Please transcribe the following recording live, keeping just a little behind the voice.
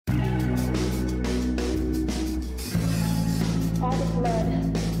blood,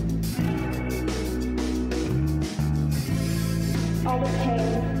 all the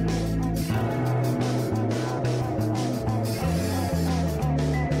pain.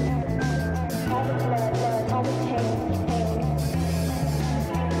 All the blood, all the pain.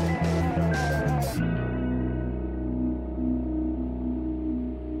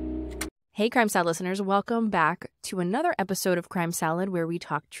 Hey, Crime Salad listeners, welcome back to another episode of Crime Salad where we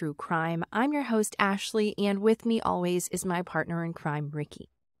talk true crime. I'm your host, Ashley, and with me always is my partner in crime, Ricky.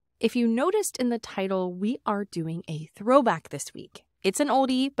 If you noticed in the title, we are doing a throwback this week. It's an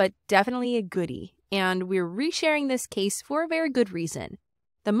oldie, but definitely a goodie, and we're resharing this case for a very good reason.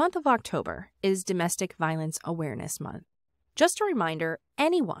 The month of October is Domestic Violence Awareness Month. Just a reminder,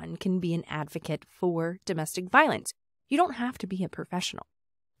 anyone can be an advocate for domestic violence. You don't have to be a professional.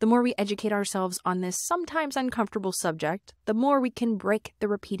 The more we educate ourselves on this sometimes uncomfortable subject, the more we can break the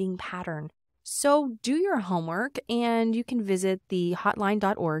repeating pattern. So do your homework, and you can visit the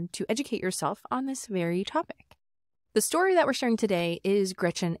hotline.org to educate yourself on this very topic. The story that we're sharing today is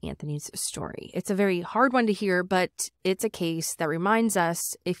Gretchen Anthony's story. It's a very hard one to hear, but it's a case that reminds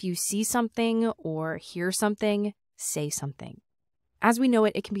us if you see something or hear something, say something. As we know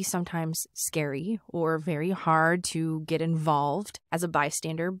it, it can be sometimes scary or very hard to get involved as a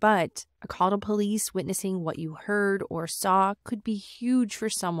bystander, but a call to police witnessing what you heard or saw could be huge for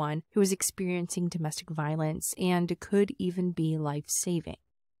someone who is experiencing domestic violence and could even be life-saving.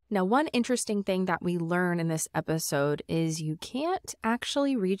 Now, one interesting thing that we learn in this episode is you can't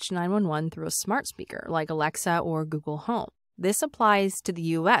actually reach 911 through a smart speaker like Alexa or Google Home. This applies to the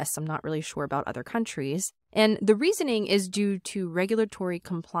US. I'm not really sure about other countries. And the reasoning is due to regulatory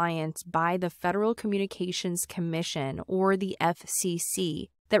compliance by the Federal Communications Commission, or the FCC,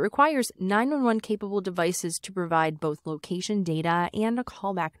 that requires 911-capable devices to provide both location data and a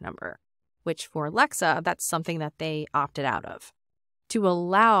callback number, which for Alexa, that's something that they opted out of. To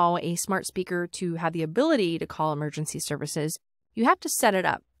allow a smart speaker to have the ability to call emergency services, you have to set it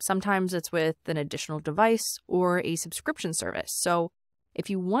up. Sometimes it's with an additional device or a subscription service. So if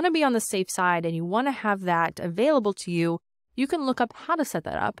you want to be on the safe side and you want to have that available to you, you can look up how to set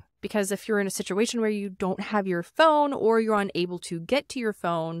that up. Because if you're in a situation where you don't have your phone or you're unable to get to your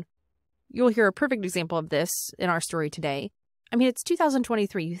phone, you'll hear a perfect example of this in our story today. I mean, it's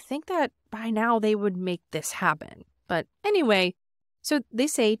 2023. You think that by now they would make this happen. But anyway, so they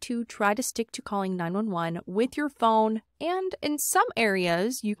say to try to stick to calling 911 with your phone, and in some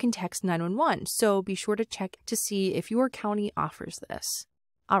areas you can text 911, so be sure to check to see if your county offers this.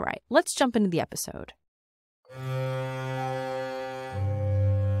 All right, let's jump into the episode.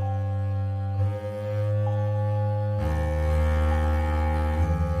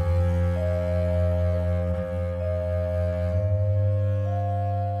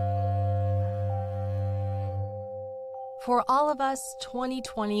 For all of us,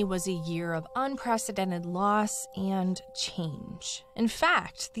 2020 was a year of unprecedented loss and change. In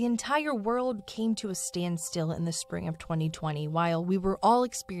fact, the entire world came to a standstill in the spring of 2020 while we were all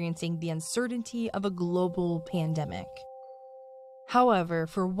experiencing the uncertainty of a global pandemic. However,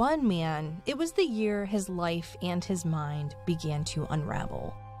 for one man, it was the year his life and his mind began to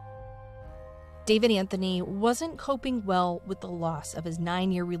unravel. David Anthony wasn't coping well with the loss of his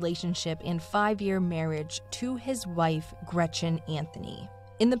 9-year relationship and 5-year marriage to his wife, Gretchen Anthony.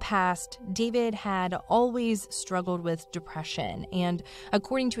 In the past, David had always struggled with depression and,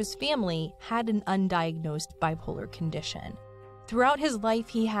 according to his family, had an undiagnosed bipolar condition. Throughout his life,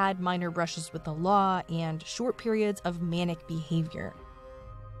 he had minor brushes with the law and short periods of manic behavior.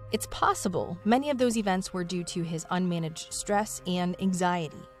 It's possible many of those events were due to his unmanaged stress and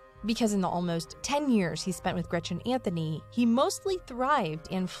anxiety. Because in the almost 10 years he spent with Gretchen Anthony, he mostly thrived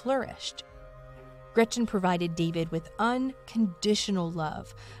and flourished. Gretchen provided David with unconditional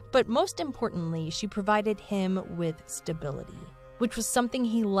love, but most importantly, she provided him with stability, which was something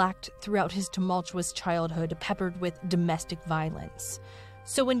he lacked throughout his tumultuous childhood peppered with domestic violence.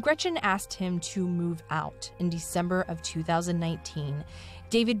 So when Gretchen asked him to move out in December of 2019,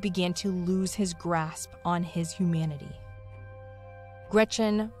 David began to lose his grasp on his humanity.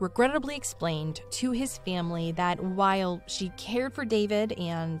 Gretchen regrettably explained to his family that while she cared for David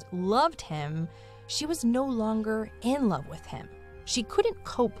and loved him, she was no longer in love with him. She couldn't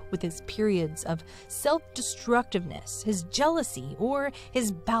cope with his periods of self-destructiveness, his jealousy, or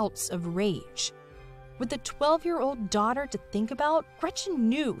his bouts of rage. With a 12-year-old daughter to think about, Gretchen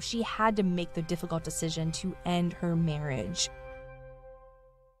knew she had to make the difficult decision to end her marriage.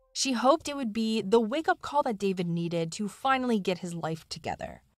 She hoped it would be the wake-up call that David needed to finally get his life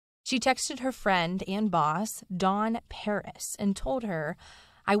together. She texted her friend and boss, Dawn Paris, and told her,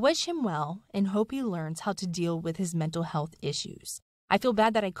 "I wish him well and hope he learns how to deal with his mental health issues. I feel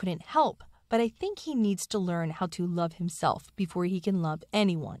bad that I couldn't help, but I think he needs to learn how to love himself before he can love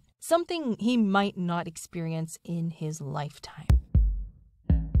anyone, something he might not experience in his lifetime.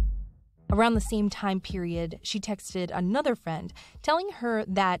 Around the same time period, she texted another friend telling her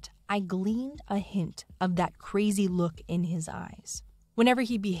that I gleaned a hint of that crazy look in his eyes. Whenever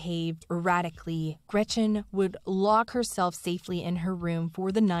he behaved erratically, Gretchen would lock herself safely in her room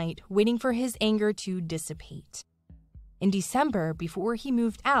for the night, waiting for his anger to dissipate. In December, before he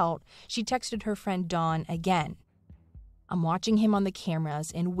moved out, she texted her friend Dawn again. I'm watching him on the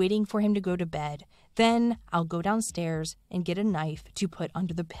cameras and waiting for him to go to bed. Then I'll go downstairs and get a knife to put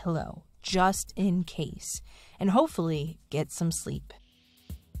under the pillow, just in case, and hopefully get some sleep.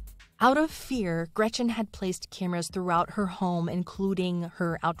 Out of fear, Gretchen had placed cameras throughout her home, including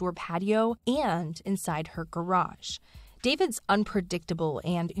her outdoor patio and inside her garage. David's unpredictable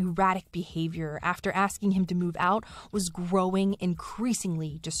and erratic behavior after asking him to move out was growing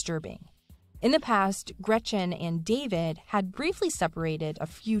increasingly disturbing. In the past, Gretchen and David had briefly separated a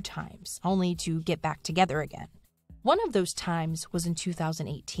few times, only to get back together again. One of those times was in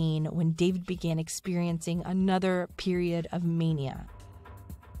 2018 when David began experiencing another period of mania.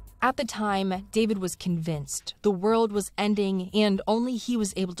 At the time, David was convinced the world was ending and only he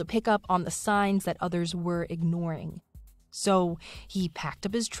was able to pick up on the signs that others were ignoring. So he packed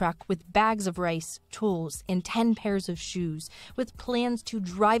up his truck with bags of rice, tools, and 10 pairs of shoes with plans to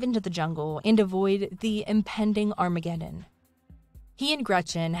drive into the jungle and avoid the impending Armageddon. He and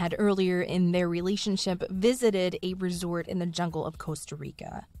Gretchen had earlier in their relationship visited a resort in the jungle of Costa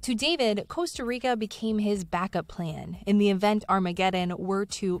Rica. To David, Costa Rica became his backup plan in the event Armageddon were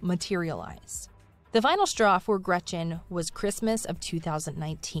to materialize. The final straw for Gretchen was Christmas of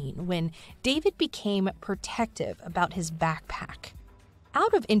 2019, when David became protective about his backpack.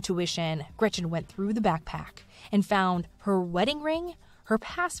 Out of intuition, Gretchen went through the backpack and found her wedding ring, her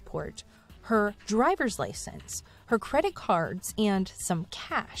passport, her driver's license, her credit cards, and some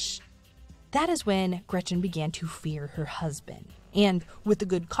cash. That is when Gretchen began to fear her husband, and with a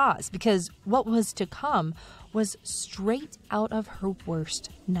good cause, because what was to come was straight out of her worst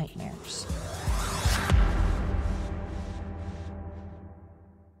nightmares.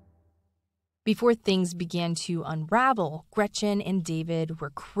 Before things began to unravel, Gretchen and David were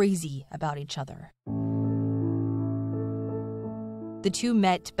crazy about each other. The two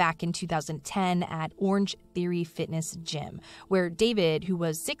met back in 2010 at Orange Theory Fitness Gym, where David, who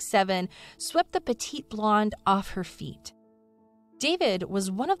was 6'7", swept the petite blonde off her feet. David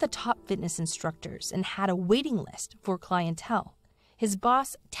was one of the top fitness instructors and had a waiting list for clientele. His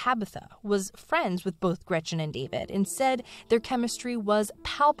boss, Tabitha, was friends with both Gretchen and David and said their chemistry was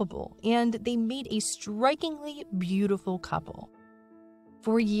palpable and they made a strikingly beautiful couple.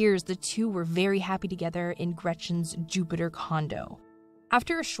 For years, the two were very happy together in Gretchen's Jupiter condo.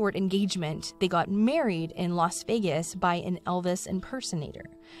 After a short engagement, they got married in Las Vegas by an Elvis impersonator.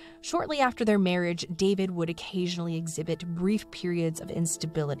 Shortly after their marriage, David would occasionally exhibit brief periods of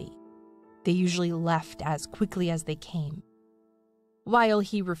instability. They usually left as quickly as they came. While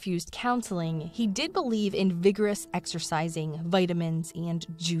he refused counseling, he did believe in vigorous exercising, vitamins, and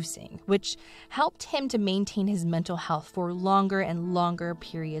juicing, which helped him to maintain his mental health for longer and longer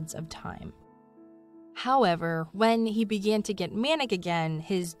periods of time. However, when he began to get manic again,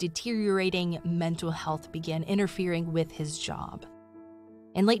 his deteriorating mental health began interfering with his job.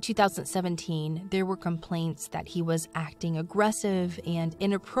 In late 2017, there were complaints that he was acting aggressive and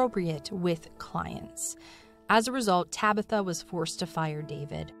inappropriate with clients. As a result, Tabitha was forced to fire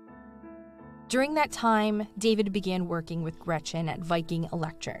David. During that time, David began working with Gretchen at Viking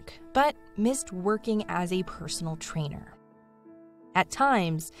Electric, but missed working as a personal trainer. At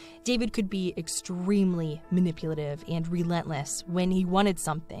times, David could be extremely manipulative and relentless when he wanted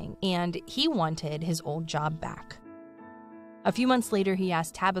something, and he wanted his old job back. A few months later, he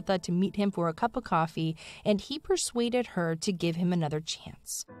asked Tabitha to meet him for a cup of coffee, and he persuaded her to give him another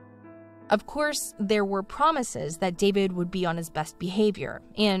chance. Of course, there were promises that David would be on his best behavior,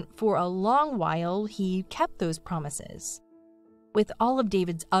 and for a long while, he kept those promises. With all of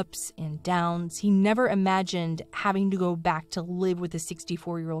David's ups and downs, he never imagined having to go back to live with his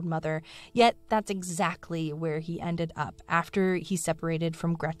 64-year-old mother, yet that's exactly where he ended up after he separated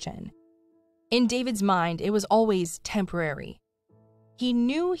from Gretchen. In David's mind, it was always temporary. He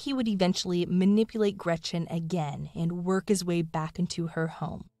knew he would eventually manipulate Gretchen again and work his way back into her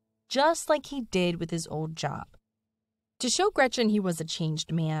home, just like he did with his old job. To show Gretchen he was a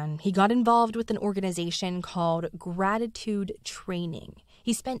changed man, he got involved with an organization called Gratitude Training.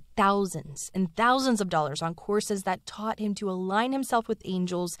 He spent thousands and thousands of dollars on courses that taught him to align himself with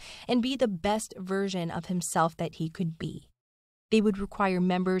angels and be the best version of himself that he could be. They would require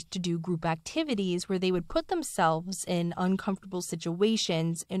members to do group activities where they would put themselves in uncomfortable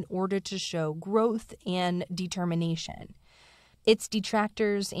situations in order to show growth and determination. Its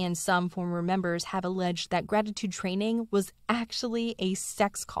detractors and some former members have alleged that gratitude training was actually a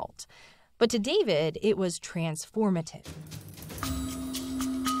sex cult. But to David, it was transformative.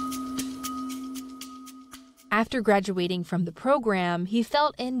 After graduating from the program, he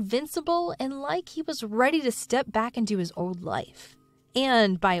felt invincible and like he was ready to step back into his old life.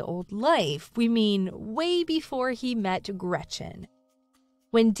 And by old life, we mean way before he met Gretchen.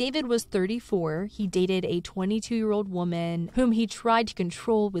 When David was 34, he dated a 22-year-old woman whom he tried to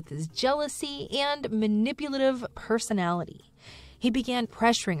control with his jealousy and manipulative personality. He began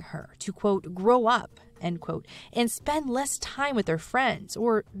pressuring her to, quote, grow up, end quote, and spend less time with her friends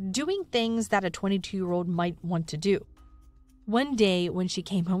or doing things that a 22-year-old might want to do. One day when she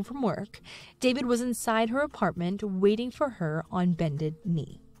came home from work, David was inside her apartment waiting for her on bended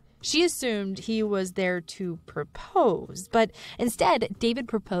knee. She assumed he was there to propose, but instead, David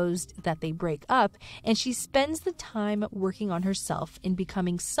proposed that they break up, and she spends the time working on herself and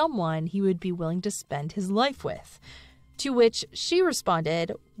becoming someone he would be willing to spend his life with. To which she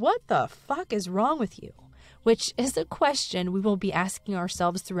responded, "What the fuck is wrong with you?" Which is a question we will be asking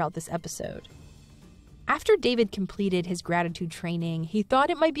ourselves throughout this episode. After David completed his gratitude training, he thought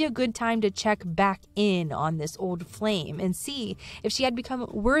it might be a good time to check back in on this old flame and see if she had become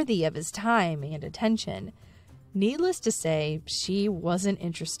worthy of his time and attention. Needless to say, she wasn't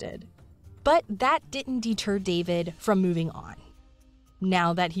interested. But that didn't deter David from moving on.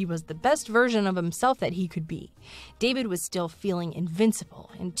 Now that he was the best version of himself that he could be, David was still feeling invincible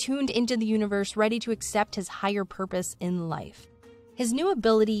and tuned into the universe, ready to accept his higher purpose in life. His new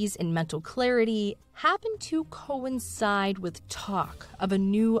abilities and mental clarity happened to coincide with talk of a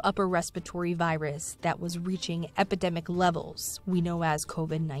new upper respiratory virus that was reaching epidemic levels we know as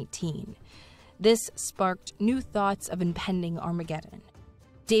COVID-19. This sparked new thoughts of impending Armageddon.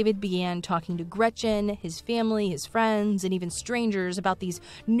 David began talking to Gretchen, his family, his friends, and even strangers about these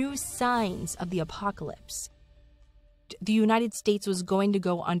new signs of the apocalypse. The United States was going to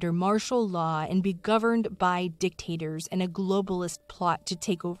go under martial law and be governed by dictators and a globalist plot to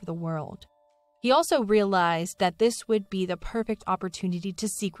take over the world. He also realized that this would be the perfect opportunity to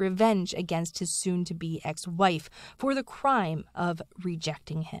seek revenge against his soon-to-be ex-wife for the crime of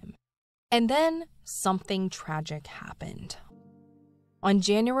rejecting him. And then something tragic happened. On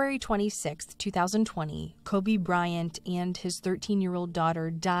January 26, 2020, Kobe Bryant and his 13-year-old daughter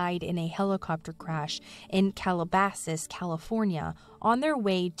died in a helicopter crash in Calabasas, California, on their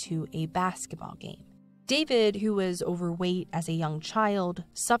way to a basketball game. David, who was overweight as a young child,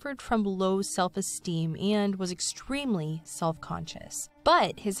 suffered from low self-esteem and was extremely self-conscious.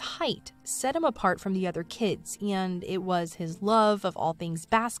 But his height set him apart from the other kids, and it was his love of all things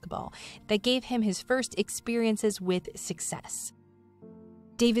basketball that gave him his first experiences with success.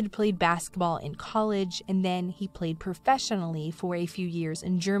 David played basketball in college, and then he played professionally for a few years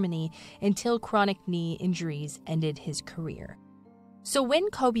in Germany until chronic knee injuries ended his career. So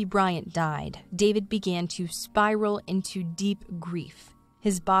when Kobe Bryant died, David began to spiral into deep grief.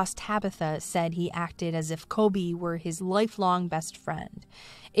 His boss Tabitha said he acted as if Kobe were his lifelong best friend.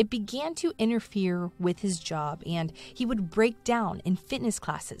 It began to interfere with his job, and he would break down in fitness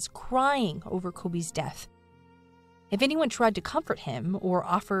classes, crying over Kobe's death. If anyone tried to comfort him or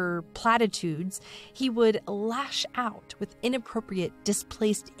offer platitudes, he would lash out with inappropriate,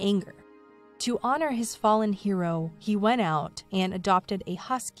 displaced anger. To honor his fallen hero, he went out and adopted a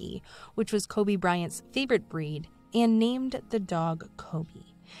husky, which was Kobe Bryant's favorite breed, and named the dog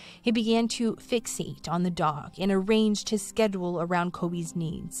Kobe. He began to fixate on the dog and arranged his schedule around Kobe's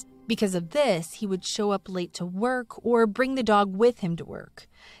needs. Because of this, he would show up late to work or bring the dog with him to work.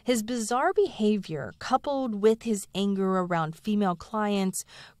 His bizarre behavior, coupled with his anger around female clients,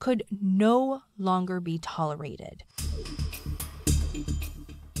 could no longer be tolerated.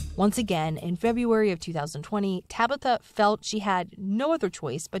 Once again, in February of 2020, Tabitha felt she had no other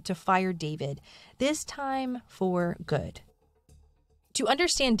choice but to fire David, this time for good. To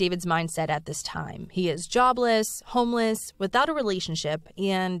understand David's mindset at this time, he is jobless, homeless, without a relationship,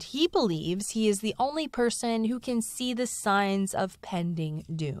 and he believes he is the only person who can see the signs of pending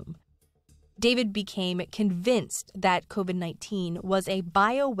doom. David became convinced that COVID-19 was a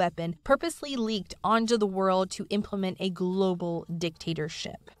bioweapon purposely leaked onto the world to implement a global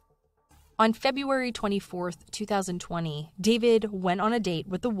dictatorship. On February 24, 2020, David went on a date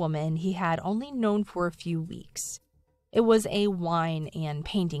with a woman he had only known for a few weeks. It was a wine and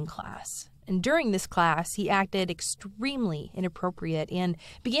painting class. And during this class, he acted extremely inappropriate and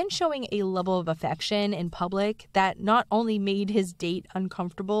began showing a level of affection in public that not only made his date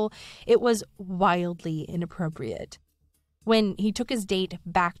uncomfortable, it was wildly inappropriate. When he took his date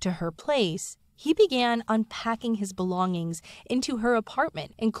back to her place, he began unpacking his belongings into her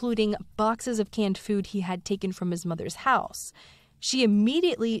apartment, including boxes of canned food he had taken from his mother's house. She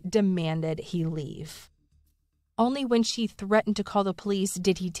immediately demanded he leave. Only when she threatened to call the police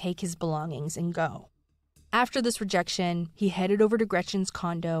did he take his belongings and go. After this rejection, he headed over to Gretchen's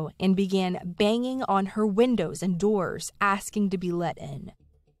condo and began banging on her windows and doors, asking to be let in.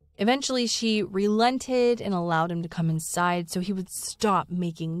 Eventually, she relented and allowed him to come inside so he would stop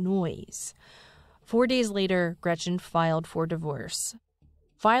making noise. 4 days later, Gretchen filed for divorce.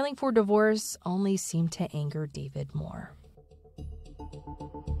 Filing for divorce only seemed to anger David more.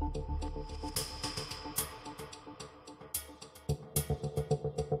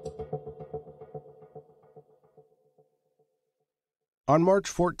 On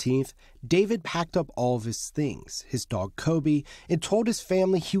March 14th, David packed up all of his things, his dog Kobe, and told his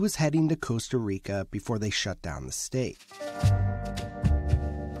family he was heading to Costa Rica before they shut down the state.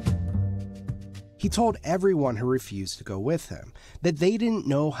 He told everyone who refused to go with him that they didn't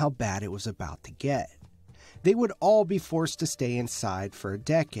know how bad it was about to get. They would all be forced to stay inside for a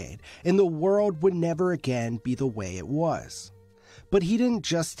decade, and the world would never again be the way it was. But he didn't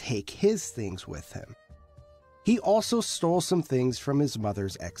just take his things with him. He also stole some things from his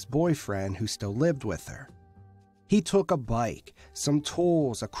mother's ex-boyfriend who still lived with her. He took a bike, some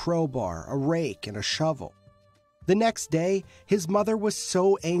tools, a crowbar, a rake, and a shovel. The next day, his mother was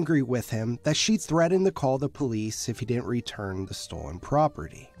so angry with him that she threatened to call the police if he didn't return the stolen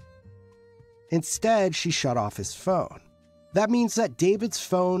property. Instead, she shut off his phone. That means that David's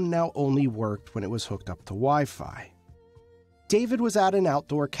phone now only worked when it was hooked up to Wi-Fi. David was at an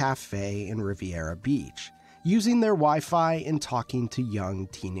outdoor cafe in Riviera Beach, using their Wi-Fi and talking to young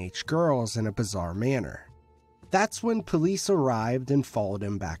teenage girls in a bizarre manner. That's when police arrived and followed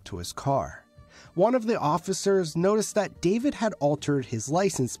him back to his car. One of the officers noticed that David had altered his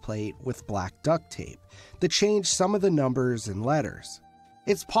license plate with black duct tape to change some of the numbers and letters.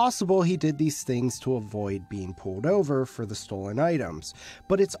 It's possible he did these things to avoid being pulled over for the stolen items,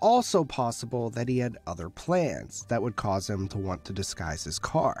 but it's also possible that he had other plans that would cause him to want to disguise his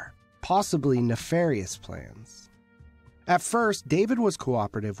car, possibly nefarious plans. At first, David was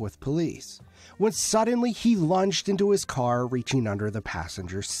cooperative with police, when suddenly he lunged into his car, reaching under the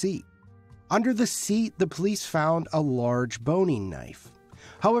passenger seat. Under the seat, the police found a large boning knife.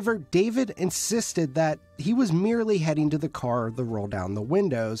 However, David insisted that he was merely heading to the car to roll down the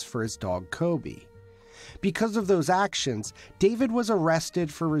windows for his dog Kobe. Because of those actions, David was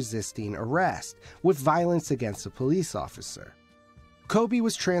arrested for resisting arrest with violence against a police officer. Kobe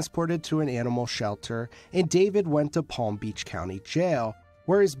was transported to an animal shelter, and David went to Palm Beach County Jail,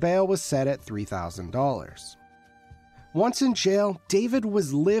 where his bail was set at $3,000. Once in jail, David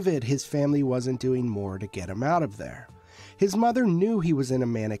was livid his family wasn't doing more to get him out of there. His mother knew he was in a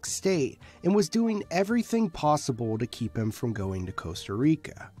manic state and was doing everything possible to keep him from going to Costa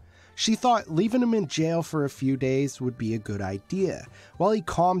Rica. She thought leaving him in jail for a few days would be a good idea, while he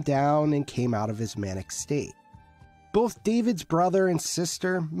calmed down and came out of his manic state. Both David's brother and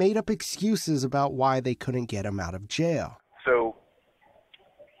sister made up excuses about why they couldn't get him out of jail.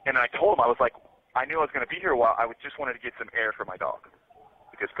 And I told him, I was like, I knew I was going to be here a while. I just wanted to get some air for my dog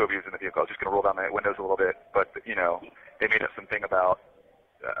because Kobe was in the vehicle. I was just going to roll down the windows a little bit. But, they made up something about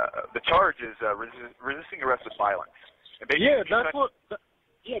the charge is resisting arrest with violence. And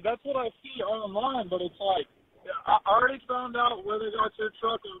that's what I see online, but it's like, I already found out where they got your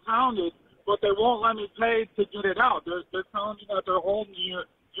truck impounded, but they won't let me pay to get it out. They're telling me that they're holding your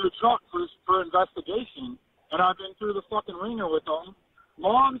truck for investigation, and I've been through the fucking ringer with them.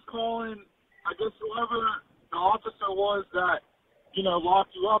 Mom's calling, I guess whoever the officer was that,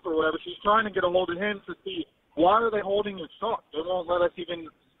 locked you up or whatever, she's trying to get a hold of him to see why are they holding your truck. They won't let us even,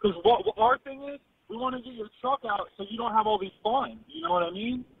 because what our thing is, we want to get your truck out so you don't have all these fines. You know what I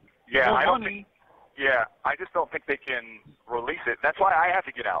mean? Yeah, I just don't think they can release it. That's why I have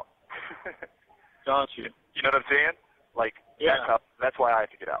to get out. Gotcha. You know what I'm saying? Like, yeah. That's why I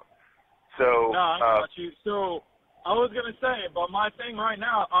have to get out. So, no, I got you. So, I was going to say, but my thing right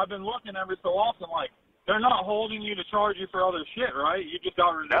now, I've been looking every so often, like, they're not holding you to charge you for other shit, right? You just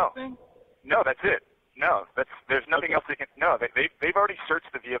got resisting? No, that's it. No, there's nothing else they can. No, they've already searched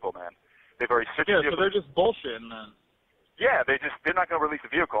the vehicle, man. They've already searched the vehicle. So they're just bullshitting then. Yeah, they're not going to release the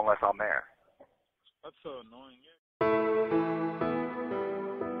vehicle unless I'm there. That's so annoying.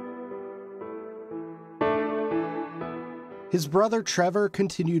 His brother Trevor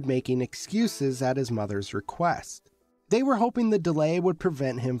continued making excuses at his mother's request. They were hoping the delay would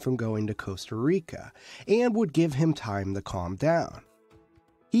prevent him from going to Costa Rica and would give him time to calm down.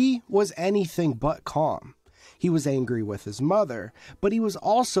 He was anything but calm. He was angry with his mother, but he was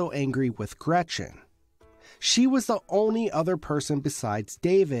also angry with Gretchen. She was the only other person besides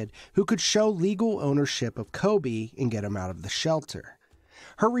David who could show legal ownership of Kobe and get him out of the shelter.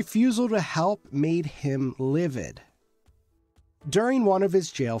 Her refusal to help made him livid. During one of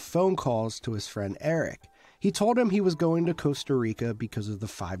his jail phone calls to his friend Eric, he told him he was going to Costa Rica because of the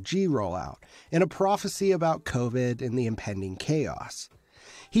 5G rollout and a prophecy about COVID and the impending chaos.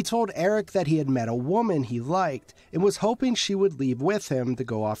 He told Eric that he had met a woman he liked and was hoping she would leave with him to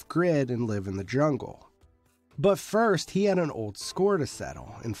go off-grid and live in the jungle. But first, he had an old score to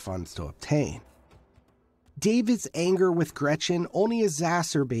settle and funds to obtain. David's anger with Gretchen only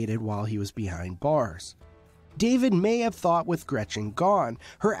exacerbated while he was behind bars. David may have thought with Gretchen gone,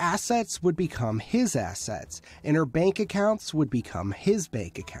 her assets would become his assets, and her bank accounts would become his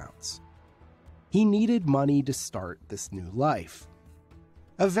bank accounts. He needed money to start this new life.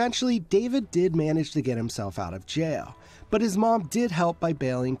 Eventually, David did manage to get himself out of jail, but his mom did help by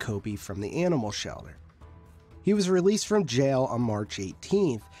bailing Kobe from the animal shelter. He was released from jail on March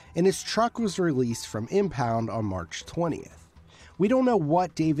 18th, and his truck was released from impound on March 20th. We don't know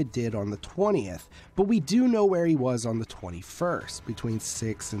what David did on the 20th, but we do know where he was on the 21st, between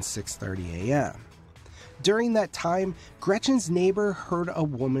 6 and 6:30 a.m. During that time, Gretchen's neighbor heard a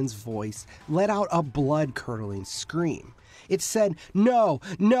woman's voice let out a blood-curdling scream. It said, "No,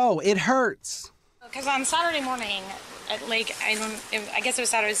 no, it hurts." Because on Saturday morning, I guess it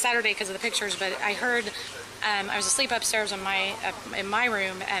was Saturday because of the pictures, but I heard, I was asleep upstairs in my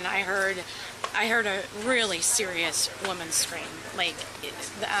room, and I heard a really serious woman scream,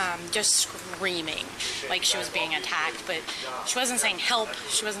 just screaming, like she was being attacked, but she wasn't saying help,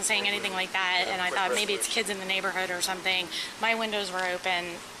 she wasn't saying anything like that, and I thought maybe it's kids in the neighborhood or something. My windows were open.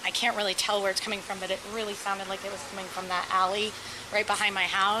 I can't really tell where it's coming from, but it really sounded like it was coming from that alley right behind my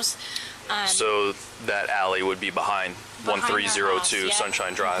house. So that alley would be behind 1302 yeah.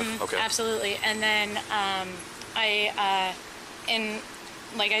 Sunshine Drive. Mm-hmm, okay. Absolutely. And then I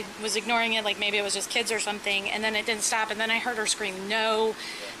was ignoring it, like maybe it was just kids or something, and then it didn't stop, and then I heard her scream, "No,"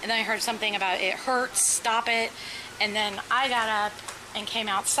 and then I heard something about "it hurts, stop it," and then I got up and came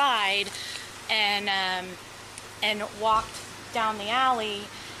outside and walked down the alley,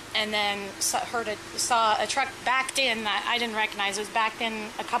 and then saw a truck backed in that I didn't recognize. It was backed in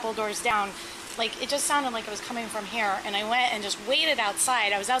a couple doors down. Like, it just sounded like it was coming from here, and I went and just waited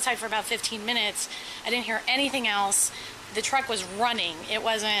outside. I was outside for about 15 minutes. I didn't hear anything else. The truck was running. There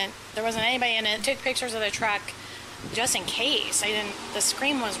wasn't anybody in it. Took pictures of the truck just in case. The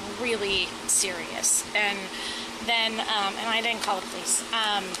scream was really serious. And then, and I didn't call the police.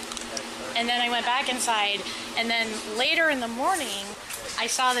 And then I went back inside, and then later in the morning, I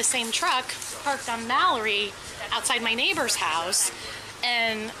saw the same truck parked on Mallory outside my neighbor's house,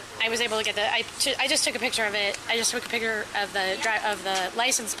 and I was able to get I just took a picture of it. I just took a picture of the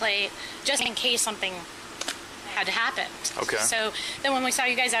license plate just in case something had happened. Okay. So then when we saw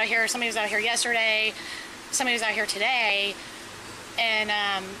you guys out here, somebody was out here yesterday, somebody was out here today, and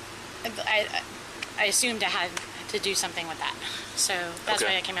I assumed I had to do something with that. So that's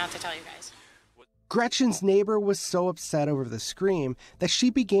why I came out to tell you guys. Gretchen's neighbor was so upset over the scream that she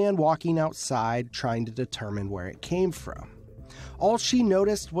began walking outside trying to determine where it came from. All she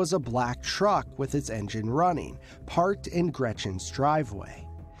noticed was a black truck with its engine running, parked in Gretchen's driveway.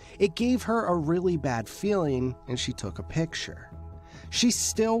 It gave her a really bad feeling, and she took a picture. She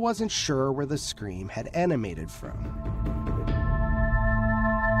still wasn't sure where the scream had emanated from.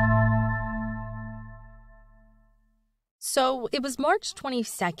 So it was March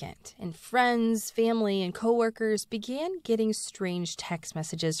 22nd, and friends, family, and coworkers began getting strange text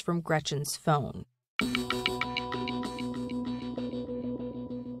messages from Gretchen's phone.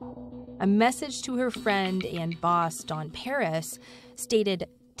 A message to her friend and boss, Dawn Paris, stated,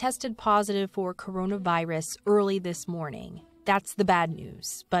 "Tested positive for coronavirus early this morning. That's the bad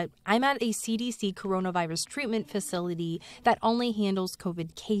news, but I'm at a CDC coronavirus treatment facility that only handles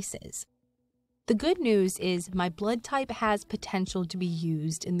COVID cases. The good news is my blood type has potential to be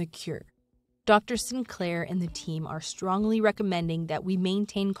used in the cure. Dr. Sinclair and the team are strongly recommending that we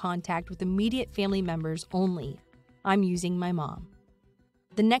maintain contact with immediate family members only. I'm using my mom."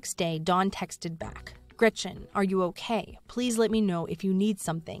 The next day, Dawn texted back, "Gretchen, are you okay? Please let me know if you need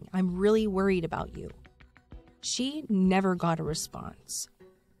something. I'm really worried about you." She never got a response.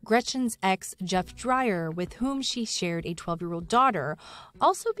 Gretchen's ex, Jeff Dreyer, with whom she shared a 12-year-old daughter,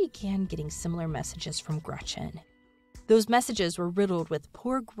 also began getting similar messages from Gretchen. Those messages were riddled with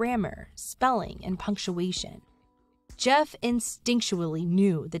poor grammar, spelling, and punctuation. Jeff instinctually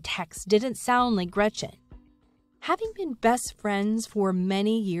knew the text didn't sound like Gretchen. Having been best friends for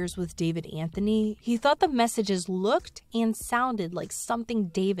many years with David Anthony, he thought the messages looked and sounded like something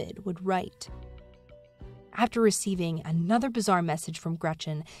David would write. After receiving another bizarre message from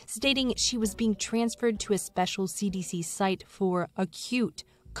Gretchen stating she was being transferred to a special CDC site for acute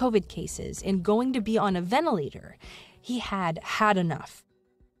COVID cases and going to be on a ventilator, he had had enough.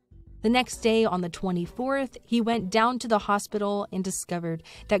 The next day, on the 24th, he went down to the hospital and discovered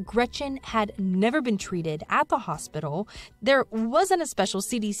that Gretchen had never been treated at the hospital. There wasn't a special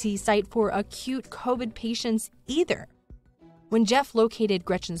CDC site for acute COVID patients either. When Jeff located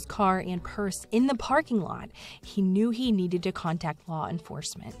Gretchen's car and purse in the parking lot, he knew he needed to contact law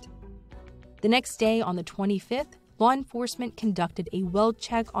enforcement. The next day, on the 25th, law enforcement conducted a well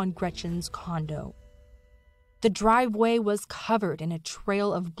check on Gretchen's condo. The driveway was covered in a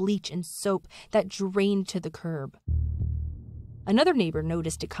trail of bleach and soap that drained to the curb. Another neighbor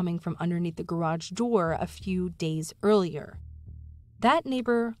noticed it coming from underneath the garage door a few days earlier. That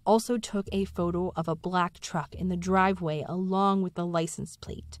neighbor also took a photo of a black truck in the driveway along with the license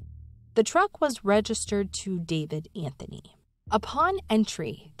plate. The truck was registered to David Anthony. Upon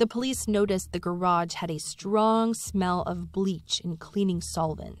entry, the police noticed the garage had a strong smell of bleach and cleaning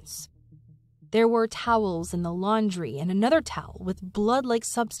solvents. There were towels in the laundry and another towel with blood-like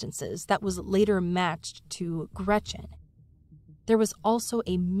substances that was later matched to Gretchen. There was also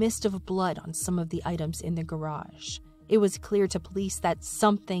a mist of blood on some of the items in the garage. It was clear to police that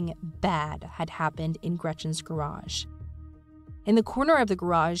something bad had happened in Gretchen's garage. In the corner of the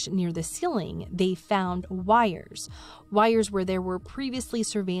garage near the ceiling, they found wires where there were previously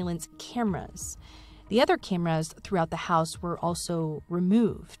surveillance cameras. The other cameras throughout the house were also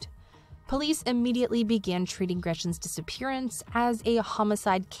removed. Police immediately began treating Gretchen's disappearance as a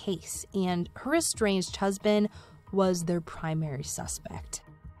homicide case, and her estranged husband was their primary suspect.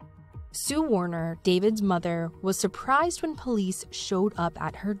 Sue Warner, David's mother, was surprised when police showed up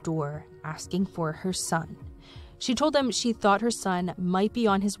at her door asking for her son. She told them she thought her son might be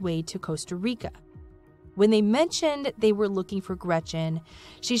on his way to Costa Rica. When they mentioned they were looking for Gretchen,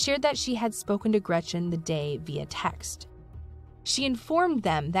 she shared that she had spoken to Gretchen the day via text. She informed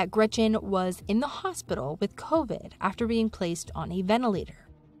them that Gretchen was in the hospital with COVID after being placed on a ventilator.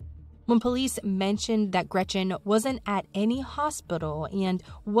 When police mentioned that Gretchen wasn't at any hospital and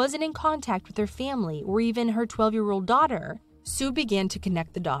wasn't in contact with her family or even her 12-year-old daughter, Sue began to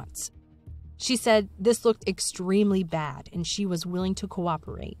connect the dots. She said this looked extremely bad and she was willing to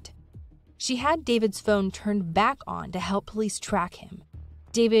cooperate. She had David's phone turned back on to help police track him.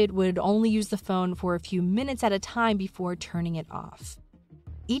 David would only use the phone for a few minutes at a time before turning it off.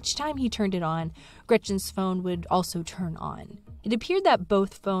 Each time he turned it on, Gretchen's phone would also turn on. It appeared that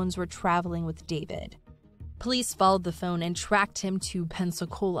both phones were traveling with David. Police followed the phone and tracked him to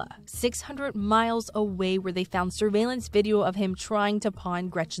Pensacola, 600 miles away, where they found surveillance video of him trying to pawn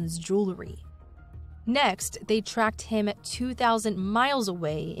Gretchen's jewelry. Next, they tracked him 2,000 miles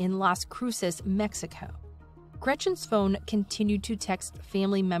away in Las Cruces, Mexico. Gretchen's phone continued to text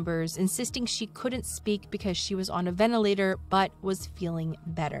family members, insisting she couldn't speak because she was on a ventilator but was feeling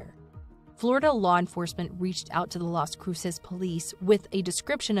better. Florida law enforcement reached out to the Las Cruces police with a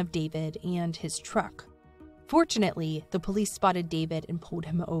description of David and his truck. Fortunately, the police spotted David and pulled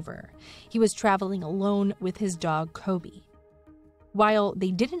him over. He was traveling alone with his dog, Kobe. While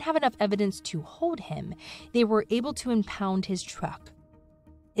they didn't have enough evidence to hold him, they were able to impound his truck.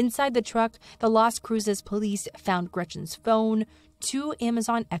 Inside the truck, the Las Cruces police found Gretchen's phone, 2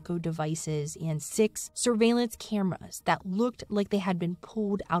 Amazon Echo devices, and 6 surveillance cameras that looked like they had been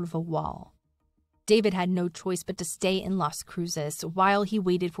pulled out of a wall. David had no choice but to stay in Las Cruces while he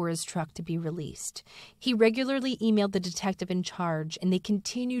waited for his truck to be released. He regularly emailed the detective in charge, and they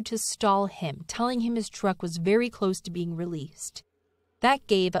continued to stall him, telling him his truck was very close to being released. That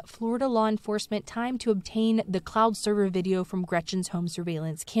gave Florida law enforcement time to obtain the cloud server video from Gretchen's home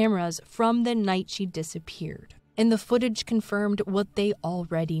surveillance cameras from the night she disappeared. And the footage confirmed what they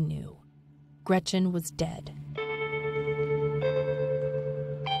already knew. Gretchen was dead.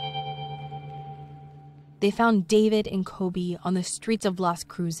 They found David and Kobe on the streets of Las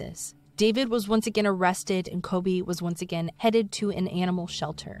Cruces. David was once again arrested and Kobe was once again headed to an animal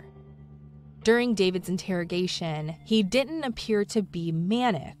shelter. During David's interrogation, he didn't appear to be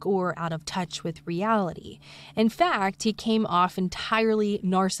manic or out of touch with reality. In fact, he came off entirely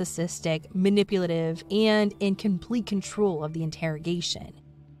narcissistic, manipulative, and in complete control of the interrogation.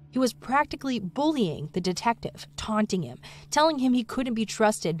 He was practically bullying the detective, taunting him, telling him he couldn't be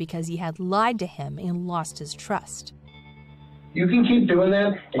trusted because he had lied to him and lost his trust. You can keep doing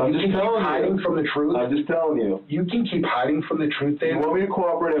that, and I'm you just can keep telling hiding you. from the truth. I'm just telling you. You can keep hiding from the truth, You David. want me to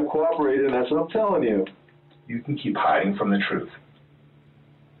cooperate? I've cooperated, and that's what I'm telling you. You can keep hiding from the truth.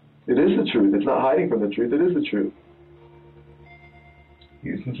 It is the truth. It's not hiding from the truth. It is the truth.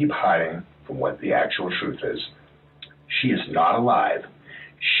 You can keep hiding from what the actual truth is. She is not alive.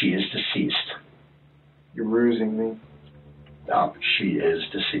 She is deceased. You're rusing me. No, she is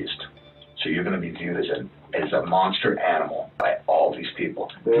deceased. So you're going to be viewed as a monster animal by all these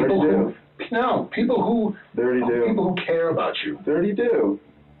people. They already do. People who care about you. They already do.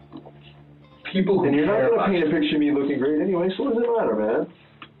 People who and you're not care going to about paint a you. picture of me looking great anyway, so what does it matter, man?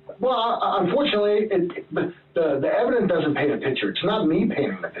 Well, unfortunately, the evidence doesn't paint a picture. It's not me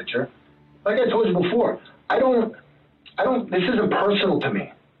painting the picture. Like I told you before, I don't. This isn't personal to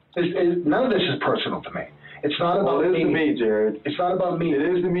me. None of this is personal to me. It's not about it is me. to me, Jared. It's not about me. It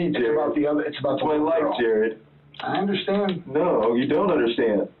is to me, Jared. It's about the other. It's about the my life, girl. Jared. I understand. No, you don't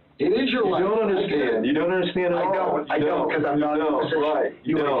understand. It is your life. You don't understand. You don't understand at all. I don't, because I'm not in a position. Right.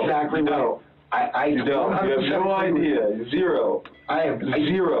 You are exactly right. I you don't. You have no idea. Zero. I am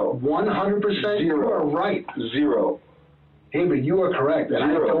zero. 100%. You are right. Zero. Hey, but you are correct, and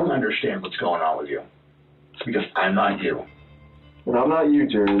Zero. I don't understand what's going on with you. It's because I'm not you. And I'm not you,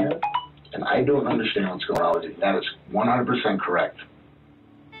 Jared. And I don't understand what's going on with you. That is 100% correct.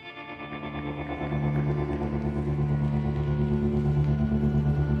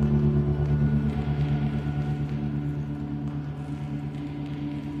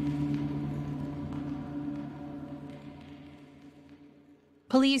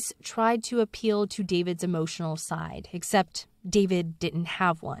 Police tried to appeal to David's emotional side, except David didn't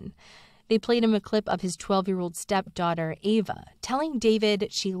have one. They played him a clip of his 12-year-old stepdaughter, Ava, telling David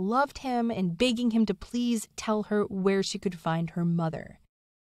she loved him and begging him to please tell her where she could find her mother.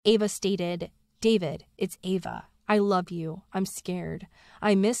 Ava stated, "David, it's Ava. I love you. I'm scared.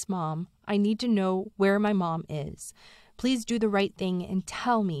 I miss Mom. I need to know where my mom is. Please do the right thing and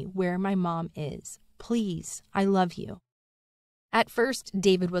tell me where my mom is. Please, I love you." At first,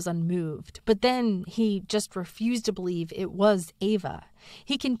 David was unmoved, but then he just refused to believe it was Ava.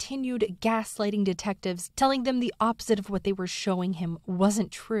 He continued gaslighting detectives, telling them the opposite of what they were showing him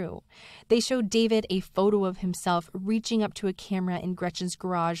wasn't true. They showed David a photo of himself reaching up to a camera in Gretchen's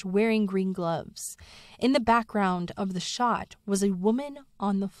garage wearing green gloves. In the background of the shot was a woman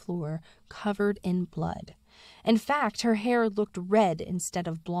on the floor covered in blood. In fact, her hair looked red instead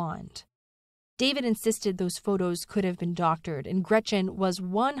of blonde. David insisted those photos could have been doctored, and Gretchen was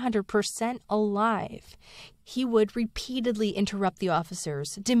 100% alive. He would repeatedly interrupt the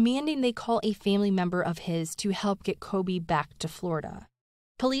officers, demanding they call a family member of his to help get Kobe back to Florida.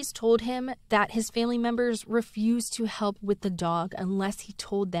 Police told him that his family members refused to help with the dog unless he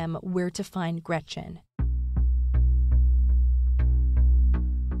told them where to find Gretchen.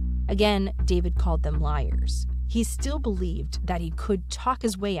 Again, David called them liars. He still believed that he could talk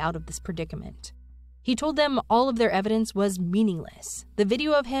his way out of this predicament. He told them all of their evidence was meaningless. The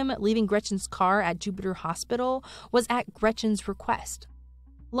video of him leaving Gretchen's car at Jupiter Hospital was at Gretchen's request.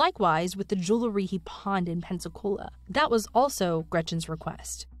 Likewise, with the jewelry he pawned in Pensacola, that was also Gretchen's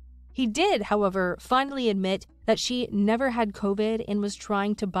request. He did, however, finally admit that she never had COVID and was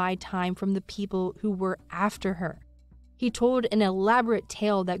trying to buy time from the people who were after her. He told an elaborate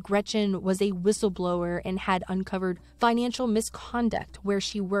tale that Gretchen was a whistleblower and had uncovered financial misconduct where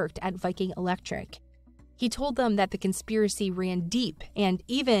she worked at Viking Electric. He told them that the conspiracy ran deep and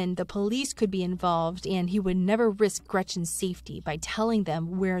even the police could be involved, and he would never risk Gretchen's safety by telling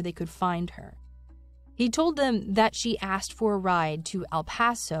them where they could find her. He told them that she asked for a ride to El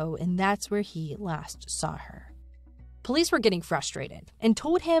Paso, and that's where he last saw her. Police were getting frustrated and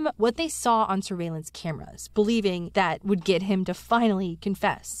told him what they saw on surveillance cameras, believing that would get him to finally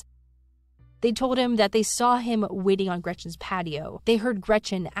confess. They told him that they saw him waiting on Gretchen's patio. They heard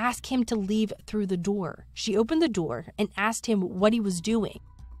Gretchen ask him to leave through the door. She opened the door and asked him what he was doing.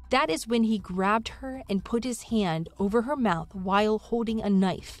 That is when he grabbed her and put his hand over her mouth while holding a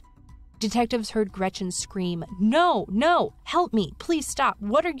knife. Detectives heard Gretchen scream, "No, no, help me, please stop,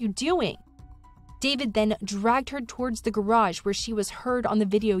 what are you doing?" David then dragged her towards the garage where she was heard on the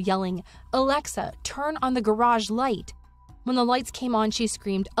video yelling, "Alexa, turn on the garage light." When the lights came on, she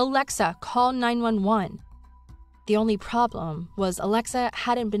screamed, "Alexa, call 911. The only problem was Alexa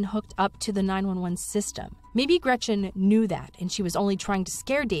hadn't been hooked up to the 911 system. Maybe Gretchen knew that, and she was only trying to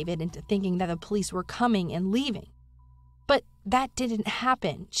scare David into thinking that the police were coming and leaving. But that didn't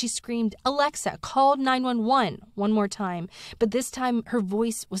happen. She screamed, "Alexa, call 911 one more time, but this time her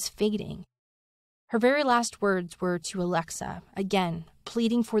voice was fading. Her very last words were to Alexa, again,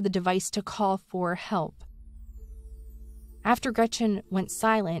 pleading for the device to call for help. After Gretchen went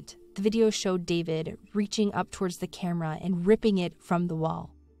silent, the video showed David reaching up towards the camera and ripping it from the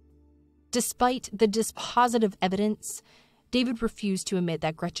wall. Despite the dispositive evidence, David refused to admit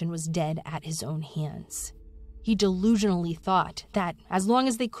that Gretchen was dead at his own hands. He delusionally thought that as long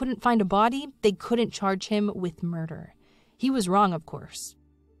as they couldn't find a body, they couldn't charge him with murder. He was wrong, of course.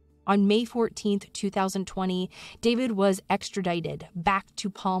 On May 14th, 2020, David was extradited back to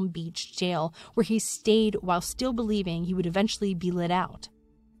Palm Beach jail, where he stayed while still believing he would eventually be let out.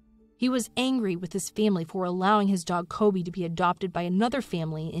 He was angry with his family for allowing his dog Kobe to be adopted by another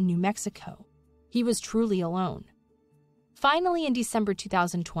family in New Mexico. He was truly alone. Finally, in December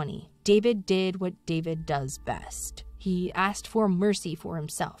 2020, David did what David does best. He asked for mercy for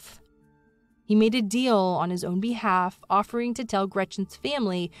himself. He made a deal on his own behalf, offering to tell Gretchen's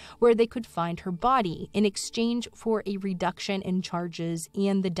family where they could find her body in exchange for a reduction in charges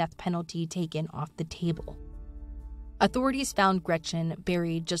and the death penalty taken off the table. Authorities found Gretchen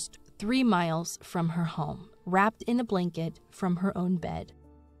buried just 3 miles from her home, wrapped in a blanket from her own bed.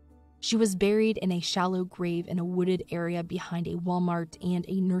 She was buried in a shallow grave in a wooded area behind a Walmart and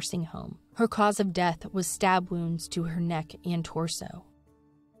a nursing home. Her cause of death was stab wounds to her neck and torso.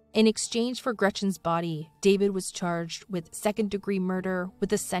 In exchange for Gretchen's body, David was charged with second-degree murder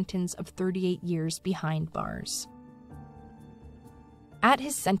with a sentence of 38 years behind bars. At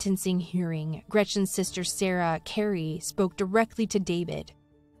his sentencing hearing, Gretchen's sister Sarah Carey spoke directly to David.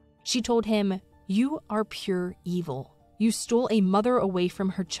 She told him, "You are pure evil. You stole a mother away from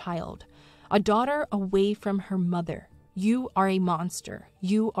her child, a daughter away from her mother. You are a monster.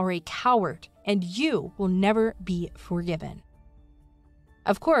 You are a coward, and you will never be forgiven."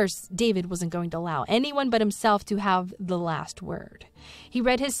 Of course, David wasn't going to allow anyone but himself to have the last word. He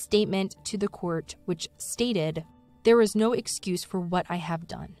read his statement to the court, which stated, "There is no excuse for what I have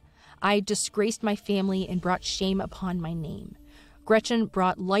done. I disgraced my family and brought shame upon my name. Gretchen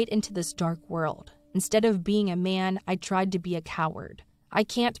brought light into this dark world. Instead of being a man, I tried to be a coward. I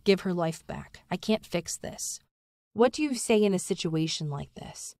can't give her life back. I can't fix this." What do you say in a situation like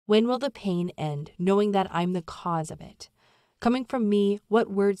this? When will the pain end, knowing that I'm the cause of it? Coming from me,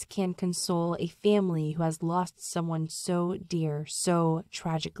 what words can console a family who has lost someone so dear, so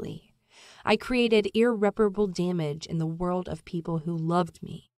tragically? I created irreparable damage in the world of people who loved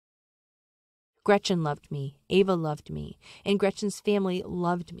me. Gretchen loved me, Ava loved me, and Gretchen's family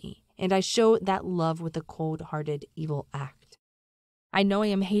loved me, and I showed that love with a cold-hearted, evil act. I know I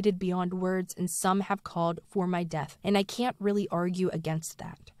am hated beyond words, and some have called for my death, and I can't really argue against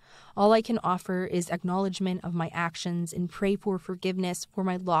that. All I can offer is acknowledgement of my actions and pray for forgiveness for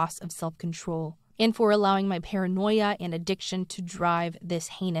my loss of self-control and for allowing my paranoia and addiction to drive this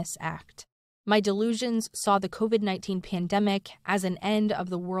heinous act. My delusions saw the COVID-19 pandemic as an end of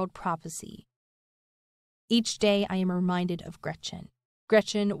the world prophecy. Each day I am reminded of Gretchen.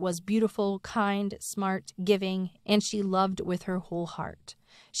 Gretchen was beautiful, kind, smart, giving, and she loved with her whole heart.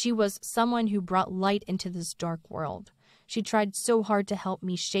 She was someone who brought light into this dark world. She tried so hard to help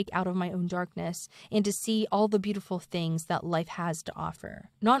me shake out of my own darkness and to see all the beautiful things that life has to offer.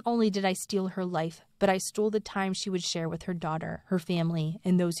 Not only did I steal her life, but I stole the time she would share with her daughter, her family,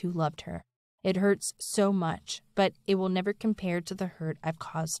 and those who loved her. It hurts so much, but it will never compare to the hurt I've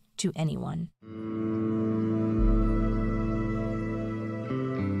caused to anyone.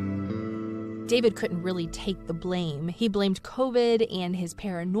 David couldn't really take the blame. He blamed COVID and his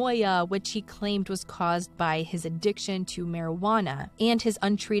paranoia, which he claimed was caused by his addiction to marijuana, and his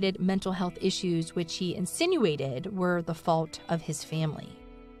untreated mental health issues, which he insinuated were the fault of his family.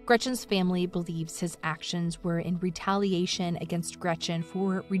 Gretchen's family believes his actions were in retaliation against Gretchen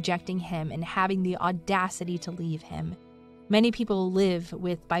for rejecting him and having the audacity to leave him. Many people live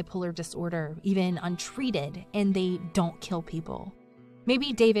with bipolar disorder, even untreated, and they don't kill people.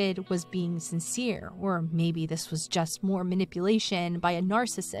 Maybe David was being sincere, or maybe this was just more manipulation by a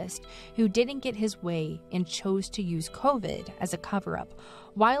narcissist who didn't get his way and chose to use COVID as a cover-up,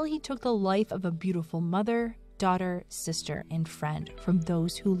 while he took the life of a beautiful mother, daughter, sister, and friend from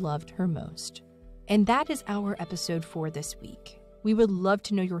those who loved her most. And that is our episode for this week. We would love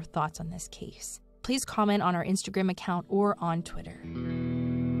to know your thoughts on this case. Please comment on our Instagram account or on Twitter.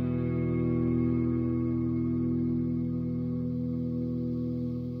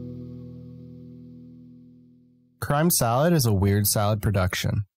 Crime Salad is a Weird Salad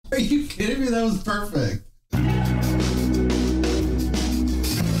production. Are you kidding me? That was perfect.